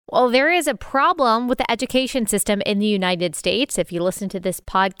Well, there is a problem with the education system in the United States. If you listen to this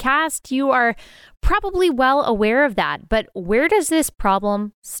podcast, you are probably well aware of that. But where does this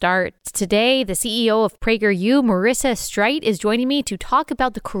problem start? Today, the CEO of PragerU, Marissa Streit, is joining me to talk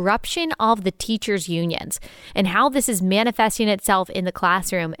about the corruption of the teachers' unions and how this is manifesting itself in the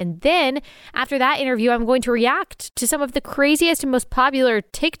classroom. And then, after that interview, I'm going to react to some of the craziest and most popular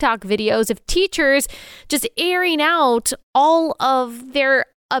TikTok videos of teachers just airing out all of their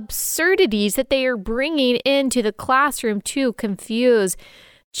absurdities that they are bringing into the classroom to confuse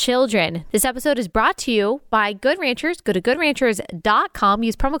children. This episode is brought to you by Good Ranchers. Go to goodranchers.com.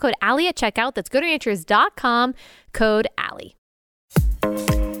 Use promo code Allie at checkout. That's goodranchers.com, code Allie.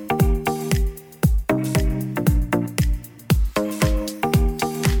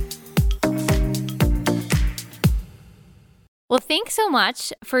 Well, thanks so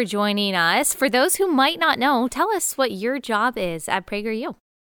much for joining us. For those who might not know, tell us what your job is at PragerU.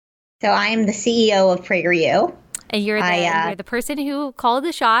 So I am the CEO of PragerU. And you're the person who called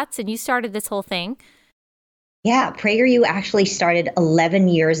the shots and you started this whole thing. Yeah, PragerU actually started 11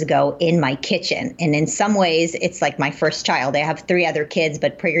 years ago in my kitchen. And in some ways, it's like my first child. I have 3 other kids,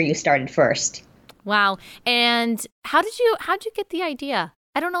 but PragerU started first. Wow. And how'd you get the idea?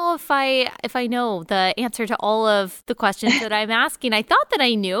 I don't know if I know the answer to all of the questions that I'm asking. I thought that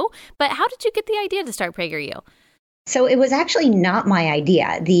I knew, but how did you get the idea to start PragerU? So it was actually not my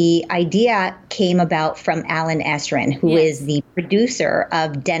idea. The idea came about from Alan Estrin, who is the producer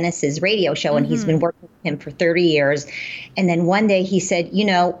of Dennis's radio show, and he's been working with him for 30 years. And then one day he said,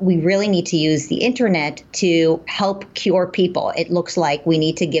 we really need to use the internet to help cure people. It looks like we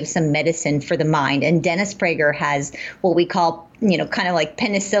need to give some medicine for the mind. And Dennis Prager has what we call kind of like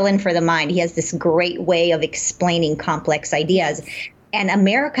penicillin for the mind. He has this great way of explaining complex ideas. And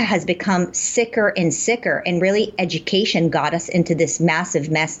America has become sicker and sicker, and really education got us into this massive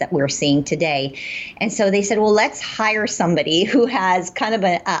mess that we're seeing today. And so they said, well, let's hire somebody who has kind of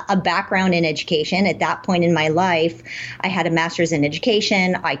a background in education. At that point in my life, I had a master's in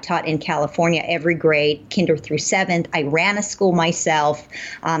education. I taught in California every grade, kinder through 7th. I ran a school myself.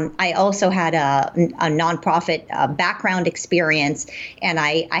 I also had a nonprofit background experience, and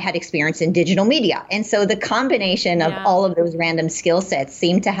I had experience in digital media. And so the combination of all of those random skills sets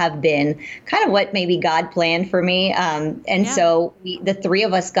seem to have been kind of what maybe God planned for me. So the 3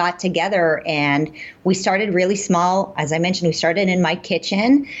 of us got together and we started really small. As I mentioned, we started in my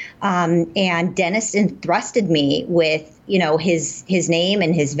kitchen, and Dennis entrusted me with his name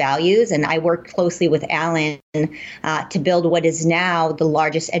and his values. And I worked closely with Alan to build what is now the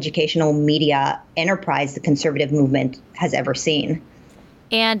largest educational media enterprise the conservative movement has ever seen.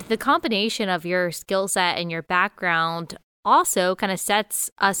 And the combination of your skill set and your background also kind of sets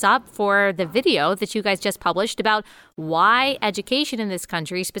us up for the video that you guys just published about why education in this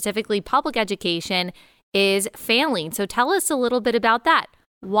country, specifically public education, is failing. So tell us a little bit about that.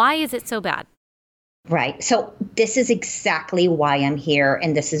 Why is it so bad? Right. So this is exactly why I'm here,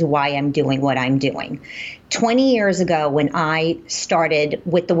 and this is why I'm doing what I'm doing. 20 years ago, when I started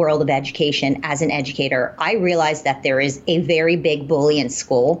with the world of education as an educator, I realized that there is a very big bully in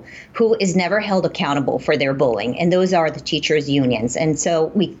school who is never held accountable for their bullying, and those are the teachers' unions. And so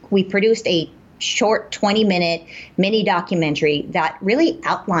we produced a short 20-minute mini documentary that really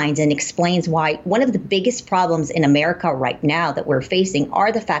outlines and explains why one of the biggest problems in America right now that we're facing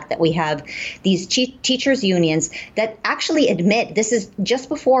are the fact that we have these teachers unions that actually admit, this is just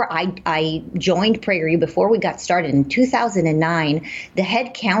before I joined PragerU, before we got started in 2009, the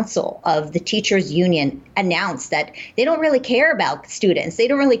head council of the teachers union announced that they don't really care about students. They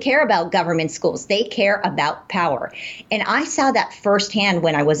don't really care about government schools. They care about power. And I saw that firsthand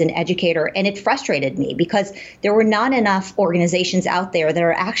when I was an educator, and it frustrated me because there were not enough organizations out there that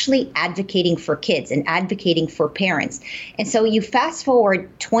are actually advocating for kids and advocating for parents. And so you fast forward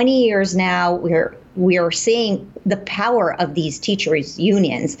 20 years now, we are seeing the power of these teachers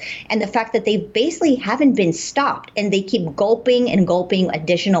unions and the fact that they basically haven't been stopped, and they keep gulping and gulping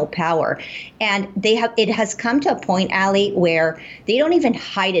additional power. And it has come to a point, Allie, where they don't even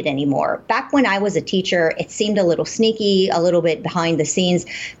hide it anymore. Back when I was a teacher, it seemed a little sneaky, a little bit behind the scenes.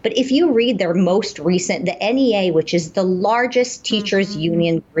 But if you read their most recent, the NEA, which is the largest teachers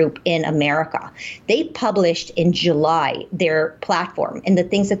union group in America, they published in July their platform and the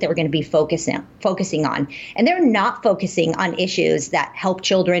things that they were going to be focusing on. And they're not focusing on issues that help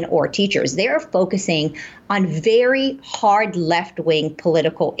children or teachers. They're focusing on very hard left-wing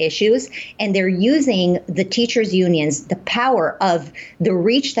political issues. And they're using the teachers' unions, the power of the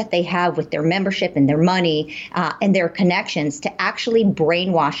reach that they have with their membership and their money and their connections to actually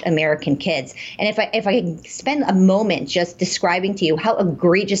brainwash American kids. And if I can spend a moment just describing to you how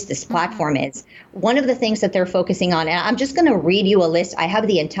egregious this platform is, one of the things that they're focusing on, and I'm just going to read you a list. I have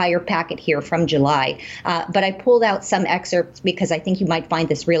the entire packet here from July, but I pulled out some excerpts because I think you might find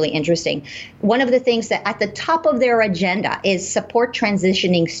this really interesting. One of the things that at the top of their agenda is support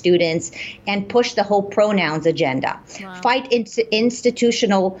transitioning students and push the whole pronouns agenda. Wow. Fight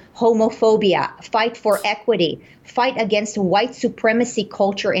institutional homophobia, fight for equity, fight against white supremacy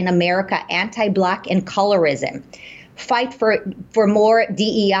culture in America, anti-Black and colorism. Fight for more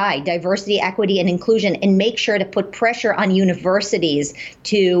DEI, diversity, equity, and inclusion, and make sure to put pressure on universities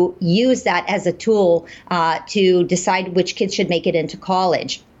to use that as a tool to decide which kids should make it into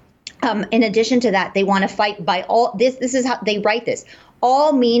college. In addition to that, they want to fight by all, this is how they write this,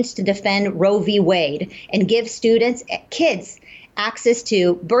 all means to defend Roe v. Wade and give kids, access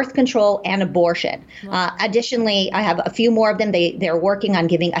to birth control and abortion. Wow. Additionally, I have a few more of them. They're working on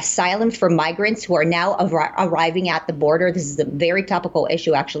giving asylum for migrants who are now arriving at the border. This is a very topical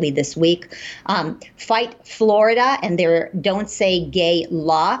issue actually this week. Fight Florida and their Don't Say Gay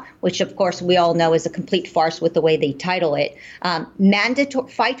law, which of course we all know is a complete farce with the way they title it.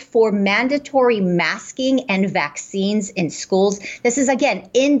 Fight for mandatory masking and vaccines in schools. This is again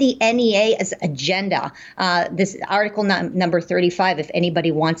in the NEA's agenda. This article number 35, if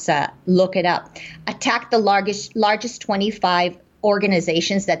anybody wants to look it up. Attack the largest 25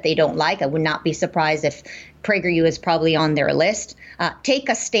 organizations that they don't like. I would not be surprised if PragerU is probably on their list. Take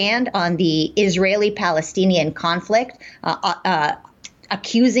a stand on the Israeli-Palestinian conflict,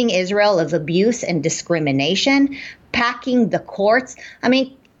 accusing Israel of abuse and discrimination, packing the courts. I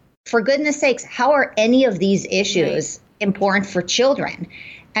mean, for goodness sakes, how are any of these issues important for children?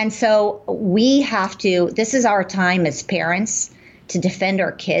 And so we have to, this is our time as parents to defend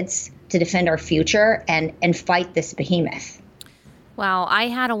our kids, to defend our future, and fight this behemoth. Wow. I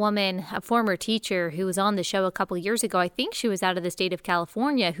had a woman, a former teacher who was on the show a couple of years ago. I think she was out of the state of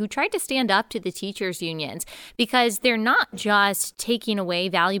California, who tried to stand up to the teachers' unions because they're not just taking away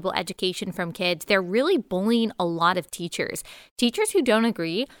valuable education from kids. They're really bullying a lot of teachers. Teachers who don't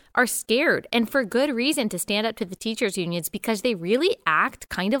agree are scared, and for good reason, to stand up to the teachers' unions because they really act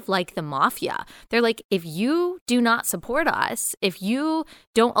kind of like the mafia. They're like, if you do not support us, if you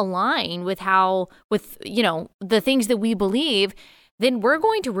don't align with the things that we believe, then we're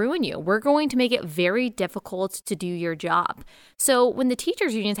going to ruin you. We're going to make it very difficult to do your job. So when the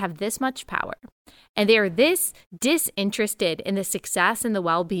teachers' unions have this much power and they are this disinterested in the success and the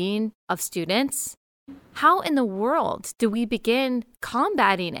well-being of students, how in the world do we begin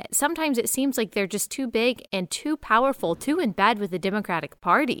combating it? Sometimes it seems like they're just too big and too powerful, too in bed with the Democratic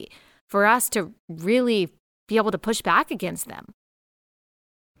Party for us to really be able to push back against them.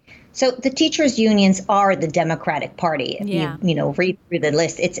 So the teachers' unions are the Democratic Party. If you read through the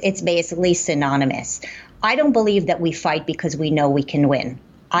list, it's basically synonymous. I don't believe that we fight because we know we can win.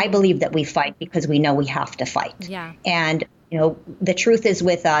 I believe that we fight because we know we have to fight. Yeah. And the truth is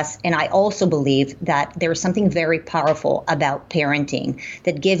with us. And I also believe that there is something very powerful about parenting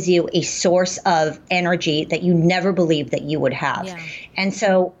that gives you a source of energy that you never believed that you would have. Yeah. And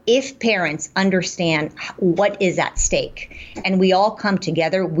so if parents understand what is at stake and we all come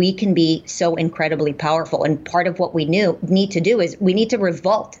together, we can be so incredibly powerful. And part of what we need to do is we need to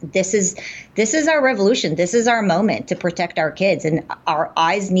revolt. This is our revolution. This is our moment to protect our kids. And our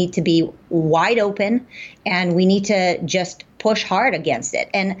eyes need to be wide open and we need to just push hard against it.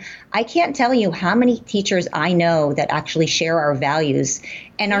 And I can't tell you how many teachers I know that actually share our values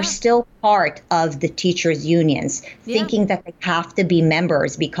and are still part of the teachers' unions, thinking that they have to be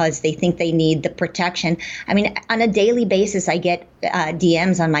members because they think they need the protection. I mean, on a daily basis, I get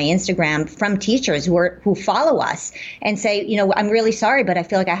DMs on my Instagram from teachers who follow us and say, I'm really sorry, but I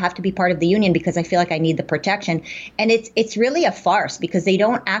feel like I have to be part of the union because I feel like I need the protection. And it's really a farce because they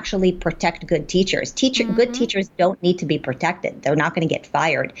don't actually protect good teachers. Good teachers don't need to be protected. They're not going to get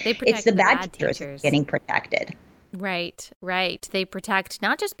fired. It's the bad teachers getting protected. Right. They protect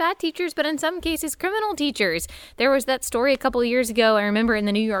not just bad teachers, but in some cases, criminal teachers. There was that story a couple of years ago, I remember in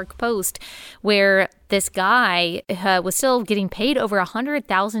the New York Post, where this guy was still getting paid over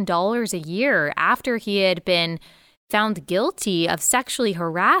 $100,000 a year after he had been found guilty of sexually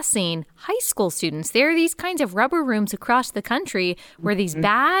harassing high school students. There are these kinds of rubber rooms across the country where these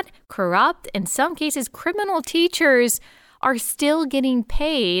bad, corrupt, in some cases criminal teachers are still getting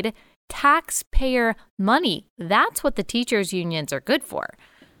paid taxpayer money. That's what the teachers' unions are good for.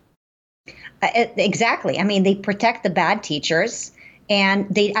 Exactly. I mean, they protect the bad teachers and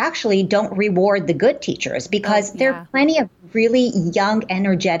they actually don't reward the good teachers because there are plenty of really young,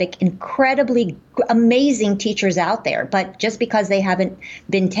 energetic, incredibly amazing teachers out there. But just because they haven't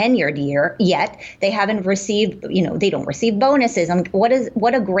been tenured yet, they haven't received, they don't receive bonuses.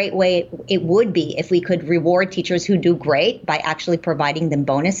 What a great way it would be if we could reward teachers who do great by actually providing them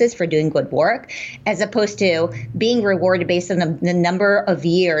bonuses for doing good work, as opposed to being rewarded based on the number of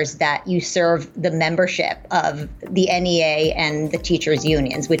years that you serve the membership of the NEA and the teachers'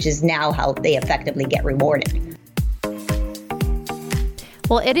 unions, which is now how they effectively get rewarded.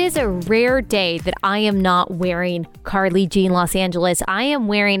 Well, it is a rare day that I am not wearing Carly Jean Los Angeles. I am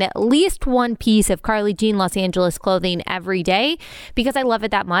wearing at least one piece of Carly Jean Los Angeles clothing every day because I love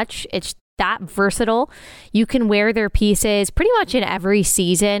it that much. It's that versatile. You can wear their pieces pretty much in every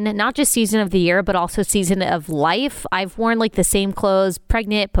season, not just season of the year, but also season of life. I've worn like the same clothes,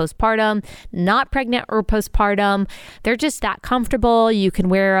 pregnant, postpartum, not pregnant or postpartum. They're just that comfortable. You can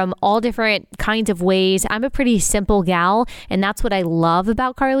wear them all different kinds of ways. I'm a pretty simple gal, and that's what I love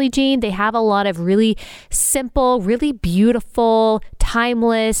about Carly Jean. They have a lot of really simple, really beautiful,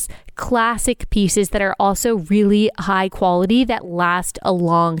 timeless, classic pieces that are also really high quality that last a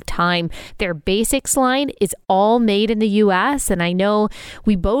long time. Their basics line is all made in the US, and I know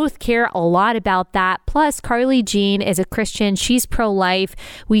we both care a lot about that. Plus, Carly Jean is a Christian. She's pro-life.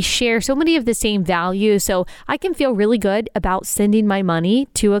 We share so many of the same values, so I can feel really good about sending my money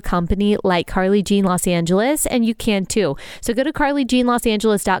to a company like Carly Jean Los Angeles, and you can too. So go to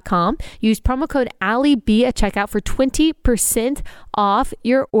carlyjeanlosangeles.com, use promo code AllieB at checkout for 20% off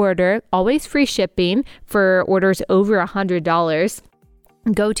your order. Always free shipping for orders over $100.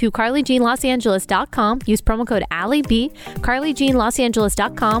 Go to carlyjeanlosangeles.com, use promo code AllieB,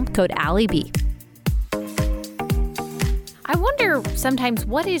 carlyjeanlosangeles.com, code AllieB. I wonder sometimes,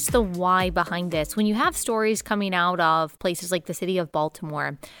 what is the why behind this? When you have stories coming out of places like the city of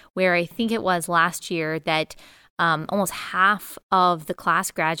Baltimore, where I think it was last year that almost half of the class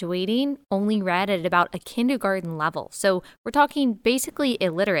graduating only read at about a kindergarten level. So we're talking basically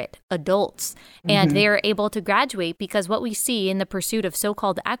illiterate adults, and they are able to graduate because what we see in the pursuit of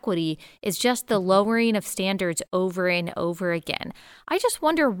so-called equity is just the lowering of standards over and over again. I just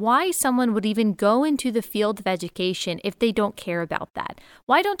wonder why someone would even go into the field of education if they don't care about that.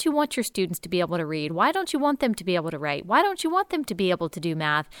 Why don't you want your students to be able to read? Why don't you want them to be able to write? Why don't you want them to be able to do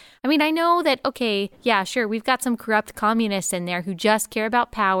math? I mean, I know that, okay, yeah, sure, we've got some corrupt communists in there who just care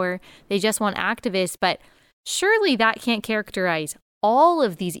about power. They just want activists, but surely that can't characterize all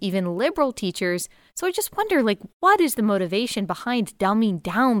of these even liberal teachers. So I just wonder, what is the motivation behind dumbing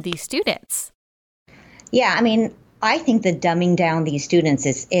down these students? Yeah, I mean, I think the dumbing down these students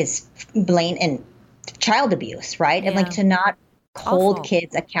is blatant child abuse, right? Yeah. And to not hold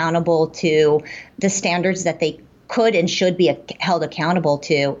kids accountable to the standards that they could and should be held accountable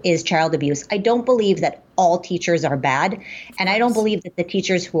to is child abuse. I don't believe that all teachers are bad, and I don't believe that the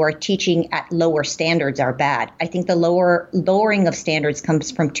teachers who are teaching at lower standards are bad. I think the lowering of standards comes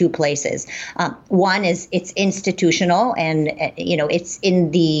from two places. One is it's institutional, and it's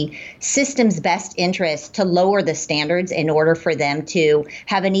in the system's best interest to lower the standards in order for them to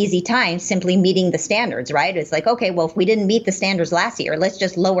have an easy time simply meeting the standards, right? It's like, okay, well, if we didn't meet the standards last year, let's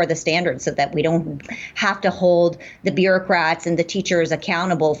just lower the standards so that we don't have to hold the bureaucrats and the teachers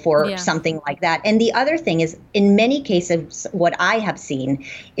accountable for something like that. And the other thing is, in many cases, what I have seen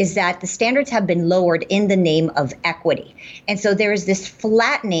is that the standards have been lowered in the name of equity. And so there is this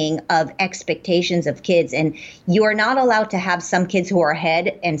flattening of expectations of kids. And you are not allowed to have some kids who are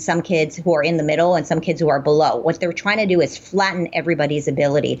ahead and some kids who are in the middle and some kids who are below. What they're trying to do is flatten everybody's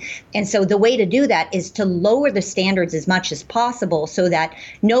ability. And so the way to do that is to lower the standards as much as possible so that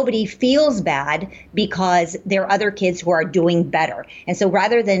nobody feels bad because there are other kids who are doing better. And so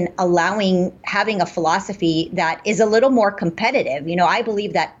rather than having a philosophy that is a little more competitive, I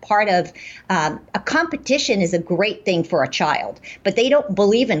believe that part of a competition is a great thing for a child, but they don't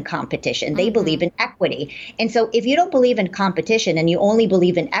believe in competition. They believe in equity. And so if you don't believe in competition and you only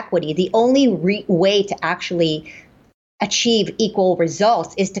believe in equity, the only way to actually achieve equal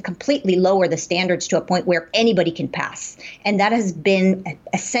results is to completely lower the standards to a point where anybody can pass. And that has been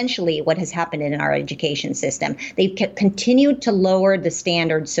essentially what has happened in our education system. They've continued to lower the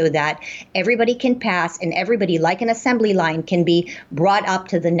standards so that everybody can pass and everybody, like an assembly line, can be brought up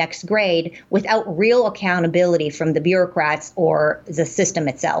to the next grade without real accountability from the bureaucrats or the system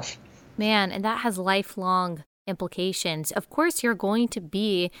itself. Man, and that has lifelong implications. Of course, you're going to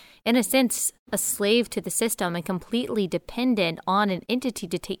be, in a sense, a slave to the system and completely dependent on an entity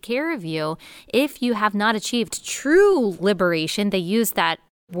to take care of you if you have not achieved true liberation. They use that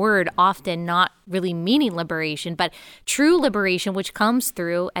word often not really meaning liberation, but true liberation, which comes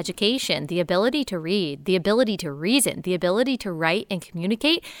through education. The ability to read, the ability to reason, the ability to write and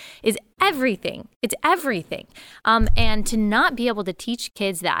communicate is everything. It's everything. And to not be able to teach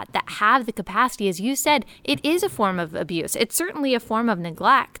kids that have the capacity, as you said, it is a form of abuse. It's certainly a form of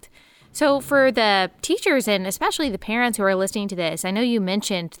neglect. So for the teachers and especially the parents who are listening to this, I know you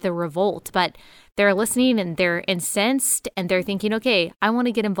mentioned the revolt, but they're listening and they're incensed and they're thinking, okay, I want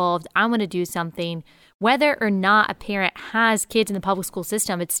to get involved. I want to do something. Whether or not a parent has kids in the public school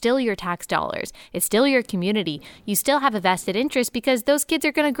system, it's still your tax dollars. It's still your community. You still have a vested interest because those kids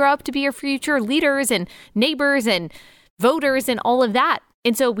are going to grow up to be your future leaders and neighbors and voters and all of that.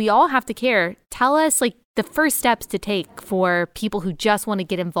 And so we all have to care. Tell us the first steps to take for people who just want to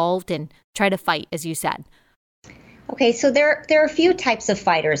get involved and try to fight, as you said. Okay, so there are a few types of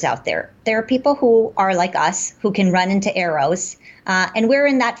fighters out there. There are people who are like us, who can run into arrows, and we're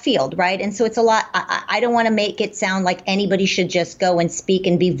in that field, right? And so it's a lot. I don't want to make it sound like anybody should just go and speak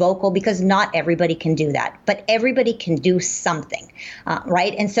and be vocal, because not everybody can do that, but everybody can do something,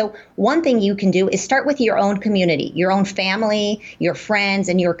 right? And so one thing you can do is start with your own community, your own family, your friends,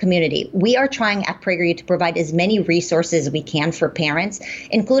 and your community. We are trying at PragerU to provide as many resources as we can for parents,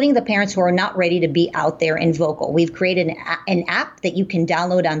 including the parents who are not ready to be out there and vocal. We've created an app that you can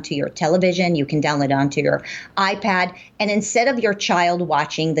download onto your television, you can download onto your iPad, and instead of your child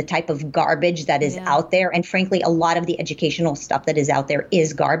watching the type of garbage that is out there, and frankly, a lot of the educational stuff that is out there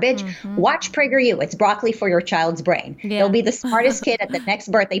is garbage, watch PragerU. It's broccoli for your child's brain. They'll be the smartest kid at the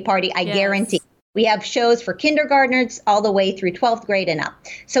next birthday party, I guarantee. We have shows for kindergartners all the way through 12th grade and up.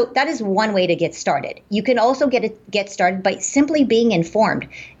 So that is one way to get started. You can also get started by simply being informed.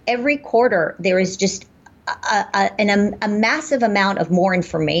 Every quarter, there is just a massive amount of more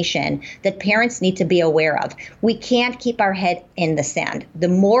information that parents need to be aware of. We can't keep our head in the sand. The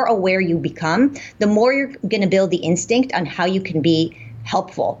more aware you become, the more you're going to build the instinct on how you can be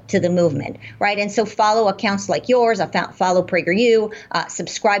helpful to the movement, right? And so follow accounts like yours, follow PragerU,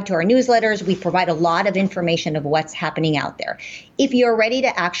 subscribe to our newsletters. We provide a lot of information of what's happening out there. If you're ready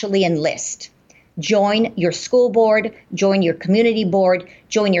to actually enlist, join your school board, join your community board,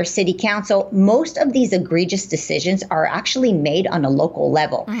 join your city council. Most of these egregious decisions are actually made on a local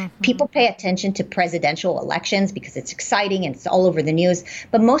level. People pay attention to presidential elections because it's exciting and it's all over the news.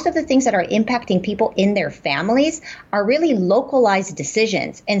 But most of the things that are impacting people in their families are really localized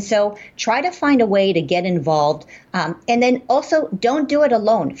decisions. And so try to find a way to get involved. And then also don't do it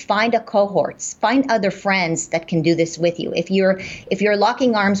alone. Find a cohorts, find other friends that can do this with you. If you're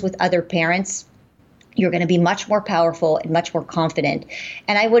locking arms with other parents, you're going to be much more powerful and much more confident.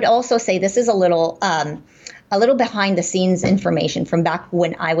 And I would also say this is a little behind the scenes information from back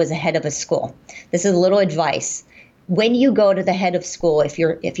when I was a head of a school. This is a little advice. When you go to the head of school, if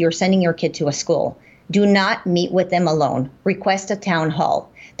you're sending your kid to a school, do not meet with them alone. Request a town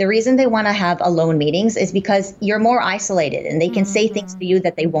hall. The reason they want to have alone meetings is because you're more isolated and they can say things to you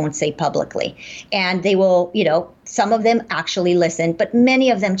that they won't say publicly. And they will, some of them actually listen, but many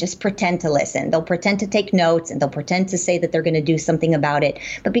of them just pretend to listen. They'll pretend to take notes and they'll pretend to say that they're going to do something about it.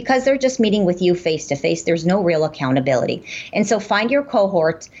 But because they're just meeting with you face to face, there's no real accountability. And so find your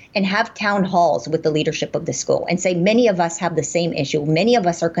cohort and have town halls with the leadership of the school and say, many of us have the same issue. Many of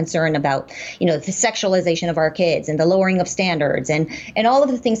us are concerned about, the sexualization of our kids and the lowering of standards and all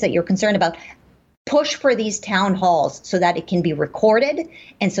of the things that you're concerned about. Push for these town halls so that it can be recorded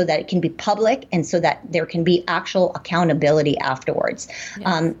and so that it can be public and so that there can be actual accountability afterwards.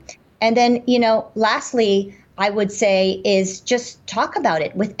 Yes. And then, lastly, I would say is just talk about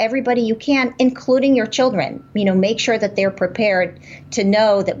it with everybody you can, including your children. Make sure that they're prepared to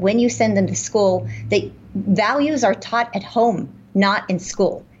know that when you send them to school, that values are taught at home, not in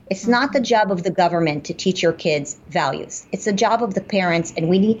school. It's not the job of the government to teach your kids values. It's the job of the parents, and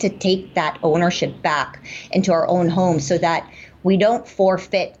we need to take that ownership back into our own homes so that we don't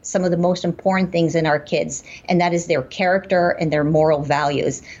forfeit some of the most important things in our kids, and that is their character and their moral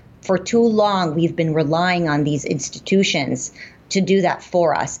values. For too long, we've been relying on these institutions to do that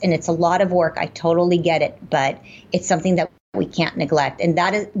for us, and it's a lot of work. I totally get it, but it's something that we can't neglect, and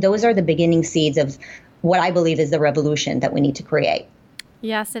those are the beginning seeds of what I believe is the revolution that we need to create.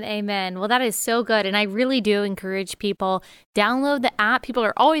 Yes and amen. Well, that is so good. And I really do encourage people, download the app. People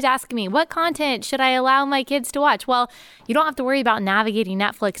are always asking me, what content should I allow my kids to watch? Well, you don't have to worry about navigating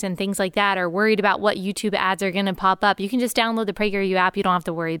Netflix and things like that or worried about what YouTube ads are going to pop up. You can just download the PragerU app. You don't have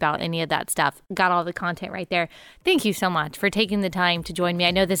to worry about any of that stuff. Got all the content right there. Thank you so much for taking the time to join me.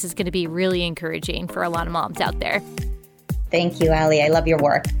 I know this is going to be really encouraging for a lot of moms out there. Thank you, Ali. I love your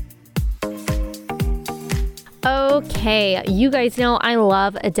work. Okay, you guys know I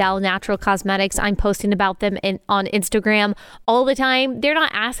love Adele Natural Cosmetics. I'm posting about them on Instagram all the time. They're not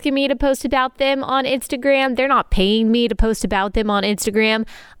asking me to post about them on Instagram. They're not paying me to post about them on Instagram.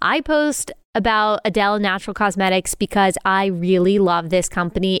 I post about Adele Natural Cosmetics because I really love this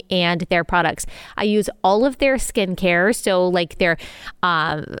company and their products. I use all of their skincare, so like their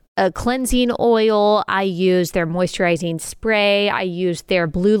cleansing oil, I use their moisturizing spray, I use their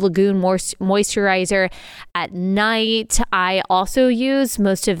Blue Lagoon moisturizer at night. I also use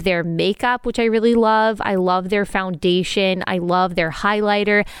most of their makeup, which I really love. I love their foundation. I love their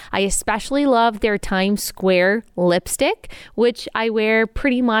highlighter. I especially love their Times Square lipstick, which I wear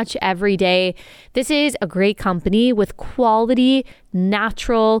pretty much every day. This is a great company with quality,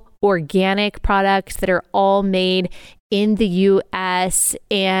 natural, organic products that are all made in the US.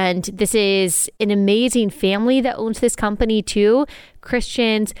 And this is an amazing family that owns this company too.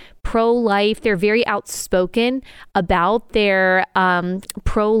 Christians, pro-life. They're very outspoken about their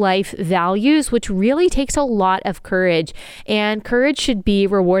pro-life values, which really takes a lot of courage. And courage should be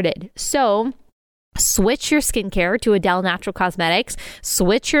rewarded. So switch your skincare to Adele Natural Cosmetics,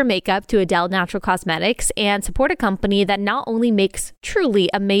 switch your makeup to Adele Natural Cosmetics, and support a company that not only makes truly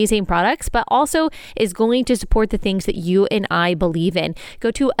amazing products, but also is going to support the things that you and I believe in.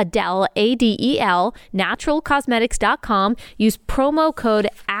 Go to Adele, ADEL, naturalcosmetics.com. Use promo code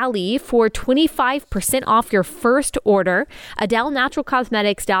Allie for 25% off your first order. Adele,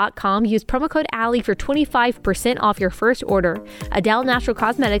 naturalcosmetics.com. Use promo code Allie for 25% off your first order. Adele,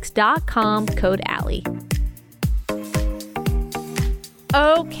 naturalcosmetics.com, code Allie.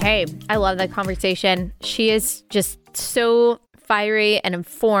 Okay, I love that conversation. She is just so fiery and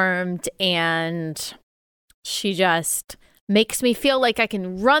informed, and she just makes me feel like I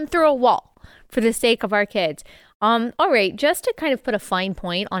can run through a wall for the sake of our kids. All right, just to kind of put a fine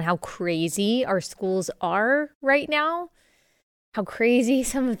point on how crazy our schools are right now, how crazy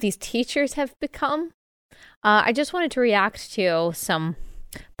some of these teachers have become, I just wanted to react to some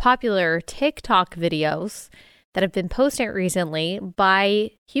popular TikTok videos that have been posted recently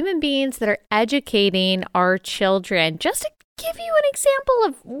by human beings that are educating our children. Just to give you an example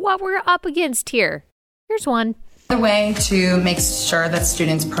of what we're up against here. Here's one. The way to make sure that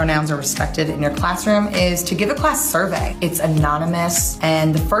students' pronouns are respected in your classroom is to give a class survey. It's anonymous,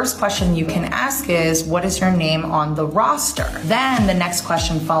 and the first question you can ask is, what is your name on the roster? Then the next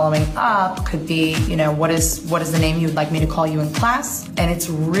question following up could be, what is the name you'd like me to call you in class? And it's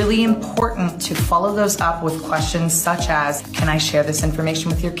really important to follow those up with questions such as, can I share this information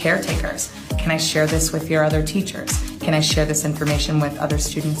with your caretakers? Can I share this with your other teachers? Can I share this information with other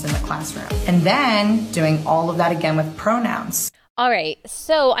students in the classroom? And then doing all of that again with pronouns. All right.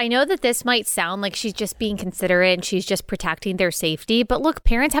 So I know that this might sound like she's just being considerate and she's just protecting their safety. But look,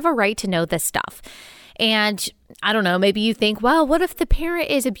 parents have a right to know this stuff. And I don't know, maybe you think, well, what if the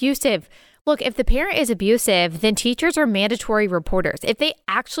parent is abusive? Look, if the parent is abusive, then teachers are mandatory reporters. If they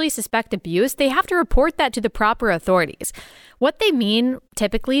actually suspect abuse, they have to report that to the proper authorities. What they mean,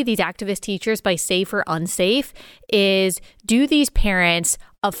 typically, these activist teachers by safe or unsafe, is do these parents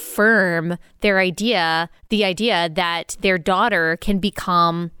affirm the idea that their daughter can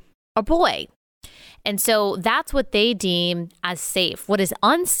become a boy? And so that's what they deem as safe. What is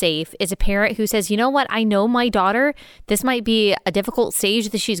unsafe is a parent who says, you know what, I know my daughter, this might be a difficult stage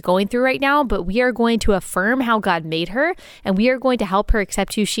that she's going through right now, but we are going to affirm how God made her, and we are going to help her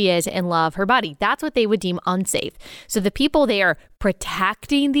accept who she is and love her body. That's what they would deem unsafe. So the people they are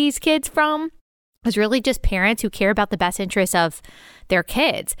protecting these kids from is really just parents who care about the best interests of their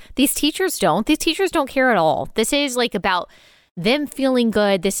kids. These teachers don't. These teachers don't care at all. This is like about them feeling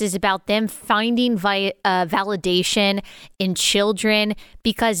good. This is about them finding validation in children,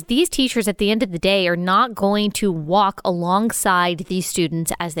 because these teachers at the end of the day are not going to walk alongside these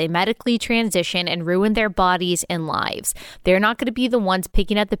students as they medically transition and ruin their bodies and lives. They're not going to be the ones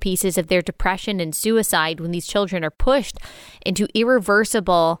picking up the pieces of their depression and suicide when these children are pushed into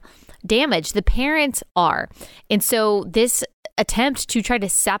irreversible damage. The parents are. And so this attempt to try to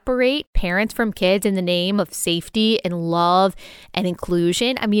separate parents from kids in the name of safety and love and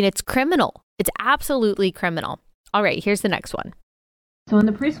inclusion, I mean, it's criminal. It's absolutely criminal. All right, here's the next one. So in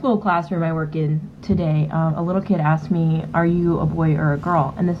the preschool classroom I work in today, a little kid asked me, are you a boy or a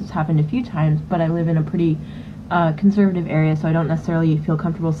girl? And this has happened a few times, but I live in a pretty conservative area, so I don't necessarily feel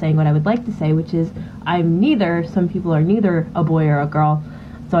comfortable saying what I would like to say, which is I'm neither. Some people are neither a boy or a girl.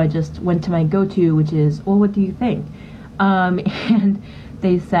 So I just went to my go-to, which is, well, what do you think? And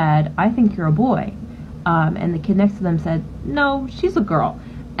they said, I think you're a boy. And the kid next to them said, no, she's a girl.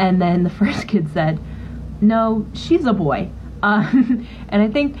 And then the first kid said, no, she's a boy. And I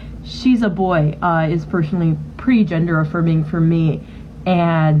think she's a boy is personally pretty gender affirming for me.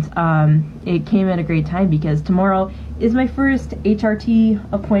 And it came at a great time because tomorrow is my first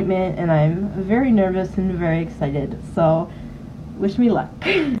HRT appointment, and I'm very nervous and very excited. So wish me luck.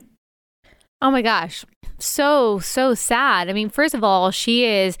 Oh my gosh. So sad. I mean, first of all, she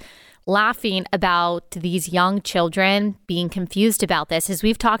is laughing about these young children being confused about this. As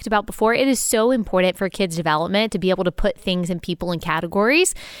we've talked about before, it is so important for kids' development to be able to put things and people in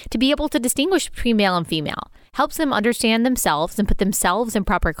categories, to be able to distinguish between male and female. Helps them understand themselves and put themselves in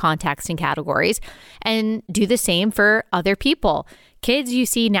proper context and categories, and do the same for other people. Kids, you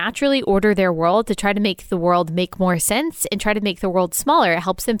see, naturally order their world to try to make the world make more sense and try to make the world smaller. It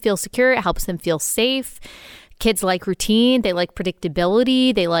helps them feel secure. It helps them feel safe. Kids like routine, they like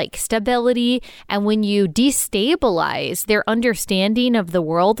predictability, they like stability. And when you destabilize their understanding of the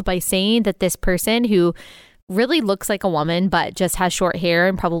world by saying that this person who really looks like a woman but just has short hair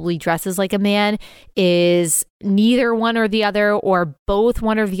and probably dresses like a man is neither one or the other, or both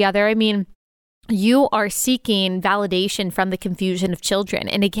one or the other, I mean, you are seeking validation from the confusion of children.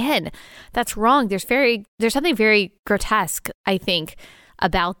 And again, that's wrong. There's something very grotesque, I think,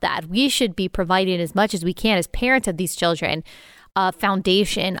 about that. We should be providing as much as we can as parents of these children a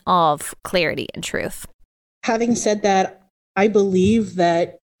foundation of clarity and truth. Having said that, I believe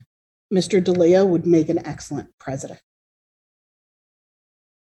that Mr. D'Elia would make an excellent president.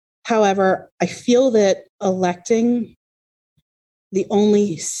 However, I feel that electing the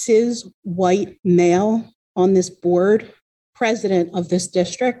only cis white male on this board, president of this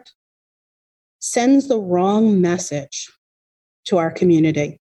district, sends the wrong message to our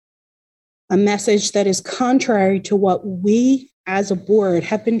community. A message that is contrary to what we as a board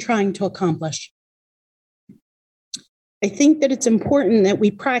have been trying to accomplish. I think that it's important that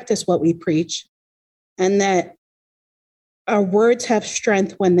we practice what we preach, and that our words have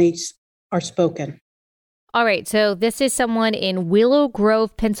strength when they are spoken. All right, so this is someone in Willow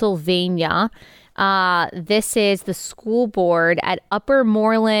Grove, Pennsylvania. This is the school board at Upper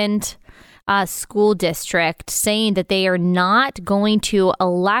Moreland School District saying that they are not going to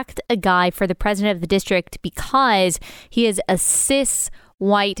elect a guy for the president of the district because he is a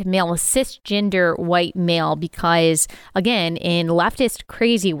white male, a cisgender white male, because again, in leftist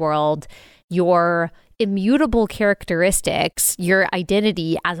crazy world, your immutable characteristics, your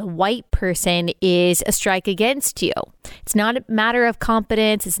identity as a white person is a strike against you. It's not a matter of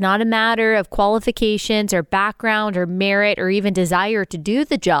competence. It's not a matter of qualifications or background or merit or even desire to do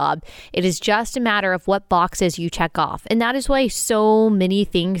the job. It is just a matter of what boxes you check off. And that is why so many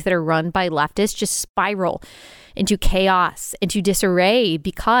things that are run by leftists just spiral into chaos, into disarray,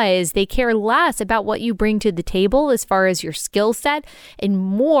 because they care less about what you bring to the table as far as your skill set and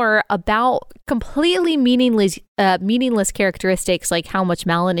more about completely meaningless characteristics like how much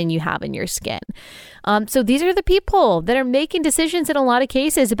melanin you have in your skin. So these are the people that are making decisions in a lot of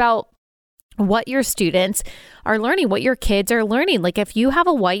cases about what your students are learning, what your kids are learning. Like if you have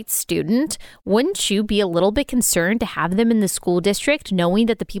a white student, wouldn't you be a little bit concerned to have them in the school district, knowing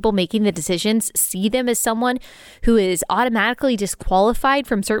that the people making the decisions see them as someone who is automatically disqualified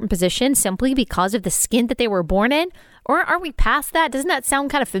from certain positions simply because of the skin that they were born in? Or are we past that? Doesn't that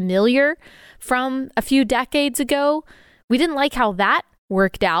sound kind of familiar from a few decades ago? We didn't like how that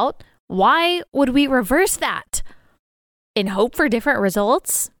worked out. Why would we reverse that and hope for different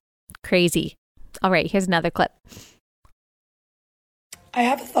results? Crazy. All right, here's another clip. I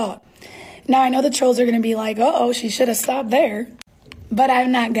have a thought. Now, I know the trolls are going to be like, uh-oh, she should have stopped there. But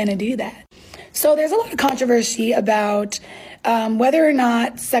I'm not going to do that. So there's a lot of controversy about whether or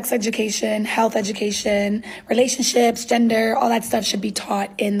not sex education, health education, relationships, gender, all that stuff should be taught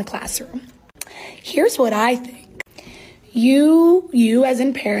in the classroom. Here's what I think. You as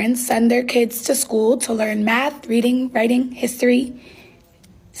in parents, send their kids to school to learn math, reading, writing, history,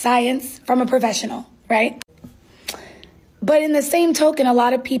 science from a professional, right? But in the same token, a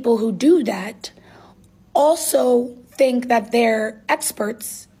lot of people who do that also think that they're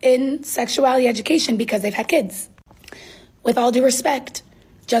experts in sexuality education because they've had kids. With all due respect,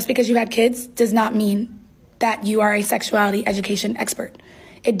 just because you had kids does not mean that you are a sexuality education expert.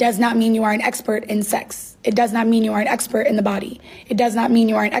 It does not mean you are an expert in sex. It does not mean you are an expert in the body. It does not mean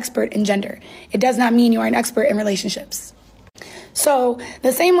you are an expert in gender. It does not mean you are an expert in relationships. So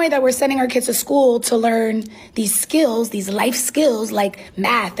the same way that we're sending our kids to school to learn these skills, these life skills like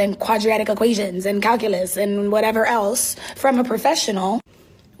math and quadratic equations and calculus and whatever else from a professional,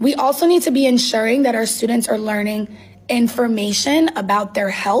 we also need to be ensuring that our students are learning information about their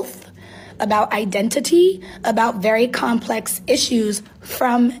health, about identity, about very complex issues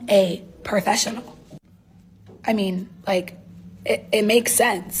from a professional. I mean, like, it makes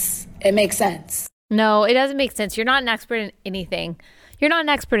sense. It makes sense. No, it doesn't make sense. You're not an expert in anything. You're not an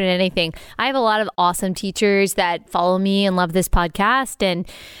expert in anything. I have a lot of awesome teachers that follow me and love this podcast. And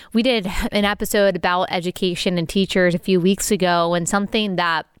we did an episode about education and teachers a few weeks ago, and something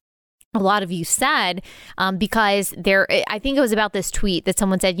that a lot of you said, because I think it was about this tweet that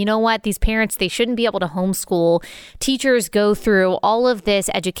someone said, you know what, these parents, they shouldn't be able to homeschool. Teachers go through all of this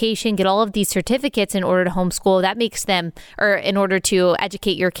education, get all of these certificates in order to homeschool. That makes them, or in order to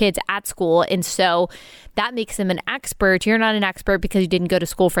educate your kids at school. And so that makes them an expert. You're not an expert because you didn't go to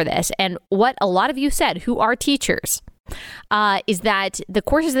school for this. And what a lot of you said, who are teachers, is that the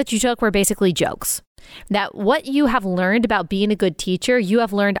courses that you took were basically jokes. That what you have learned about being a good teacher, you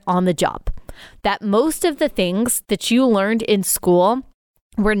have learned on the job. That most of the things that you learned in school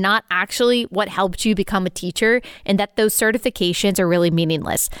were not actually what helped you become a teacher, and that those certifications are really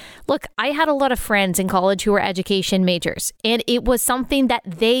meaningless. Look, I had a lot of friends in college who were education majors, and it was something that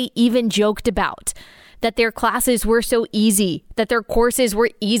they even joked about, that their classes were so easy, that their courses were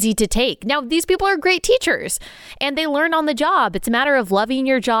easy to take. Now, these people are great teachers and they learn on the job. It's a matter of loving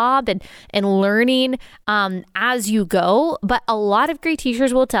your job and learning as you go. But a lot of great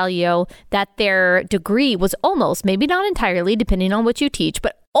teachers will tell you that their degree was almost, maybe not entirely, depending on what you teach,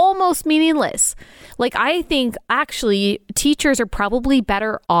 but almost meaningless. Like, I think actually teachers are probably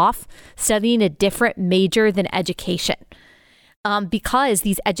better off studying a different major than education. Because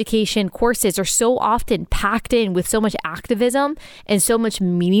these education courses are so often packed in with so much activism and so much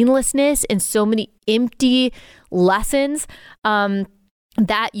meaninglessness and so many empty lessons,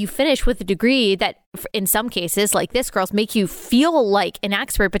 that you finish with a degree that in some cases, like this girl's, make you feel like an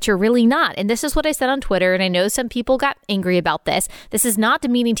expert, but you're really not. And this is what I said on Twitter, and I know some people got angry about this. This is not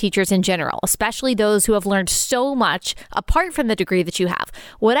demeaning teachers in general, especially those who have learned so much apart from the degree that you have.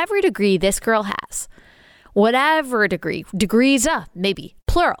 Whatever degree this girl has, whatever degrees, maybe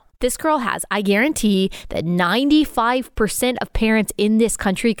plural, this girl has, I guarantee that 95% of parents in this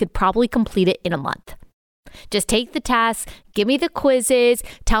country could probably complete it in a month. Just take the tests, give me the quizzes,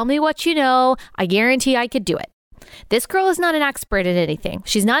 tell me what you know. I guarantee I could do it. This girl is not an expert in anything.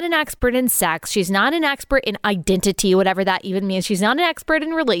 She's not an expert in sex. She's not an expert in identity, whatever that even means. She's not an expert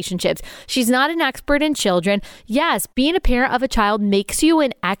in relationships. She's not an expert in children. Yes, being a parent of a child makes you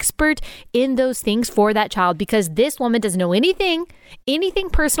an expert in those things for that child, because this woman doesn't know anything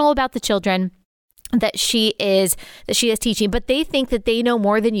personal about the children that she is teaching, but they think that they know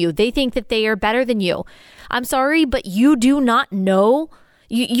more than you. They think that they are better than you. I'm sorry, but you do not know.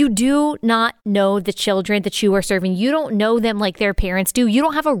 You do not know the children that you are serving. You don't know them like their parents do. You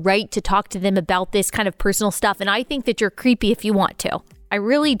don't have a right to talk to them about this kind of personal stuff. And I think that you're creepy if you want to. I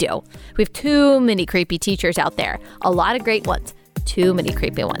really do. We have too many creepy teachers out there. A lot of great ones. Too many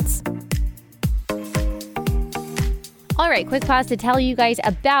creepy ones. All right, quick pause to tell you guys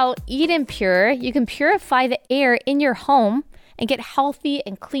about Eden Pure. You can purify the air in your home and get healthy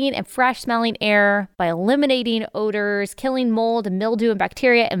and clean and fresh smelling air by eliminating odors, killing mold and mildew and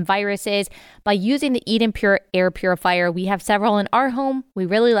bacteria and viruses by using the Eden Pure air purifier. We have several in our home. We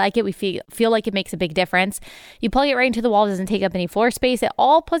really like it. We feel like it makes a big difference. You plug it right into the wall. It doesn't take up any floor space at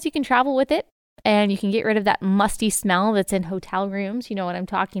all. Plus, you can travel with it. And you can get rid of that musty smell that's in hotel rooms. You know what I'm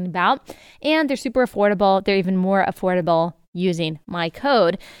talking about. And they're super affordable. They're even more affordable using my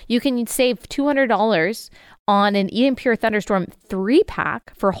code. You can save $200 on an Eden Pure Thunderstorm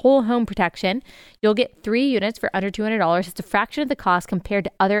 3-pack for whole home protection. You'll get 3 units for under $200. It's a fraction of the cost compared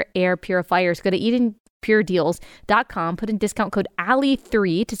to other air purifiers. Go to EdenPureDeals.com. Put in discount code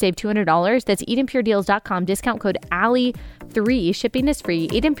ALLIE3 to save $200. That's EdenPureDeals.com. Discount code ALLIE3. Shipping is free.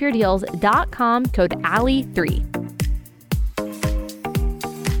 EdenPureDeals.com. Code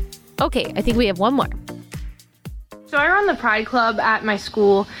ALLIE3. Okay, I think we have one more. So I run the Pride Club at my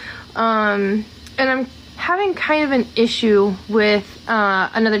school, and I'm having kind of an issue with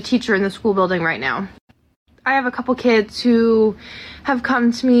another teacher in the school building right now. I have a couple kids who have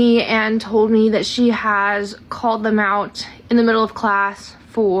come to me and told me that she has called them out in the middle of class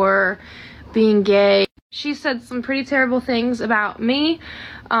for being gay. She said some pretty terrible things about me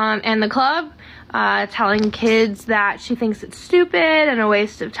and the club, telling kids that she thinks it's stupid and a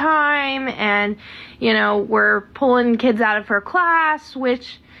waste of time, and, you know, we're pulling kids out of her class,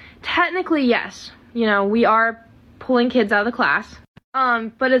 which technically, yes, you know, we are pulling kids out of the class,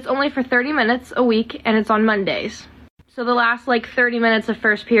 but it's only for 30 minutes a week, and it's on Mondays. So the last, 30 minutes of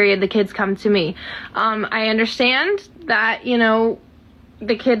first period, the kids come to me. I understand that, you know,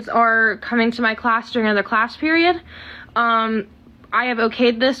 the kids are coming to my class during another class period. I have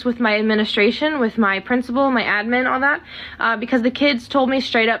okayed this with my administration, with my principal, my admin, all that, because the kids told me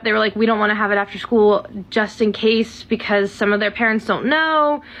straight up, they were like, we don't want to have it after school just in case, because some of their parents don't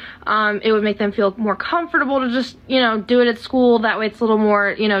know. It would make them feel more comfortable to just, do it at school. That way it's a little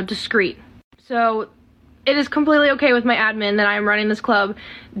more, discreet. So it is completely okay with my admin that I am running this club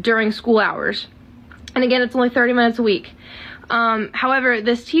during school hours. And again, it's only 30 minutes a week. However,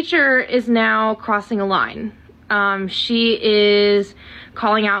 this teacher is now crossing a line. She is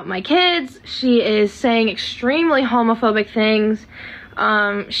calling out my kids. She is saying extremely homophobic things.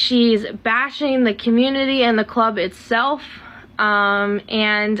 She's bashing the community and the club itself.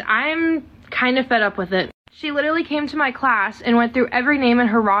 And I'm kind of fed up with it. She literally came to my class and went through every name in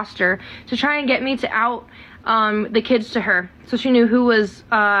her roster to try and get me to out the kids to her, so she knew who was,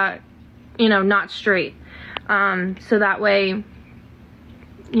 not straight. So that way,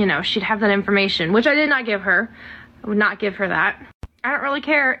 she'd have that information, which I did not give her. I would not give her that. I don't really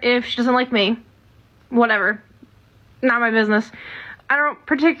care if she doesn't like me. Whatever. Not my business. I don't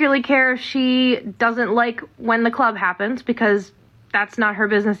particularly care if she doesn't like when the club happens, because that's not her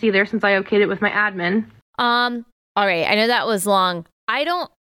business either, since I okayed it with my admin. All right. I know that was long. I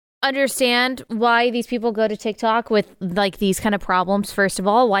don't understand why these people go to TikTok with like these kind of problems. First of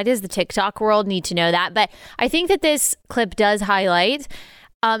all, why does the TikTok world need to know that? But I think that this clip does highlight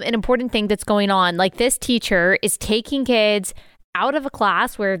an important thing that's going on. Like, this teacher is taking kids out of a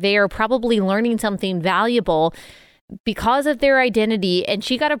class where they are probably learning something valuable because of their identity, and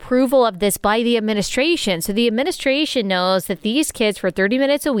she got approval of this by the administration. So the administration knows that these kids for 30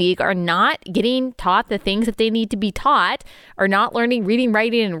 minutes a week are not getting taught the things that they need to be taught, are not learning reading,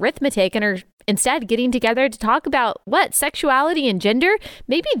 writing, and arithmetic, and are instead getting together to talk about sexuality and gender.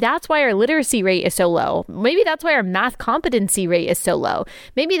 Maybe that's why our literacy rate is so low. Maybe that's why our math competency rate is so low.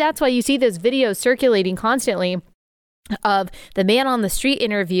 Maybe that's why you see those videos circulating constantly of the man on the street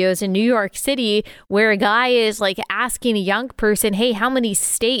interviews in New York City, where a guy is like asking a young person, hey, how many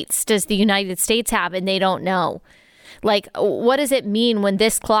states does the United States have? And they don't know. Like, what does it mean when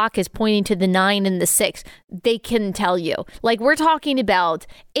this clock is pointing to the 9 and the 6? They can tell you. Like, we're talking about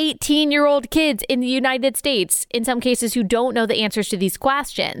 18-year-old kids in the United States, in some cases, who don't know the answers to these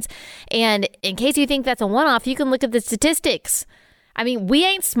questions. And in case you think that's a one-off, you can look at the statistics. I mean, we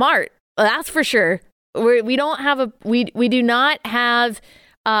ain't smart. That's for sure. We do not have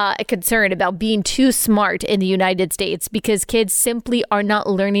a concern about being too smart in the United States, because kids simply are not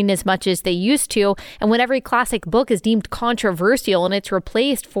learning as much as they used to. And when every classic book is deemed controversial and it's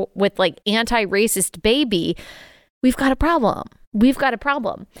replaced with like anti-racist baby, we've got a problem. We've got a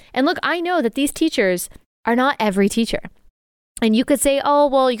problem. And look, I know that these teachers are not every teacher. And you could say, oh,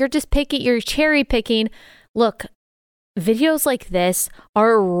 well, you're cherry picking. Look, videos like this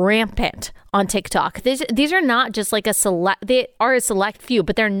are rampant on TikTok. These are not just like they are a select few,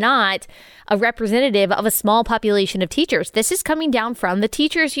 but they're not a representative of a small population of teachers. This is coming down from the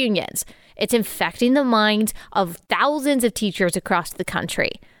teachers' unions. It's infecting the minds of thousands of teachers across the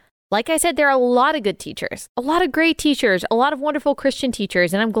country. Like I said, there are a lot of good teachers, a lot of great teachers, a lot of wonderful Christian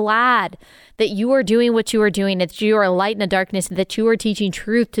teachers. And I'm glad that you are doing what you are doing, that you are a light in the darkness, and that you are teaching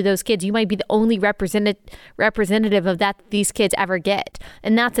truth to those kids. You might be the only representative of that these kids ever get.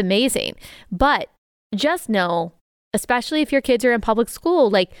 And that's amazing. But just know, especially if your kids are in public school,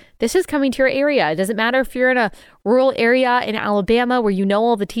 like, this is coming to your area. It doesn't matter if you're in a rural area in Alabama where you know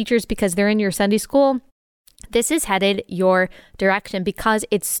all the teachers because they're in your Sunday school. This is headed your direction because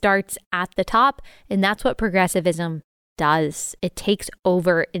it starts at the top, and that's what progressivism does. It takes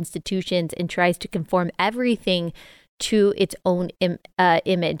over institutions and tries to conform everything to its own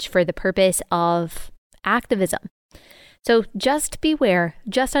image for the purpose of activism. So just beware,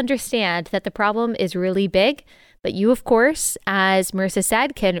 just understand that the problem is really big, but you, of course, as Marissa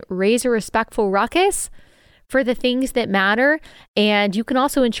said, can raise a respectful ruckus for the things that matter. And you can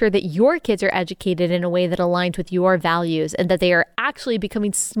also ensure that your kids are educated in a way that aligns with your values and that they are actually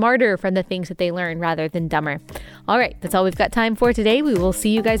becoming smarter from the things that they learn rather than dumber. All right, that's all we've got time for today. We will see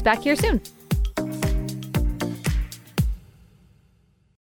you guys back here soon.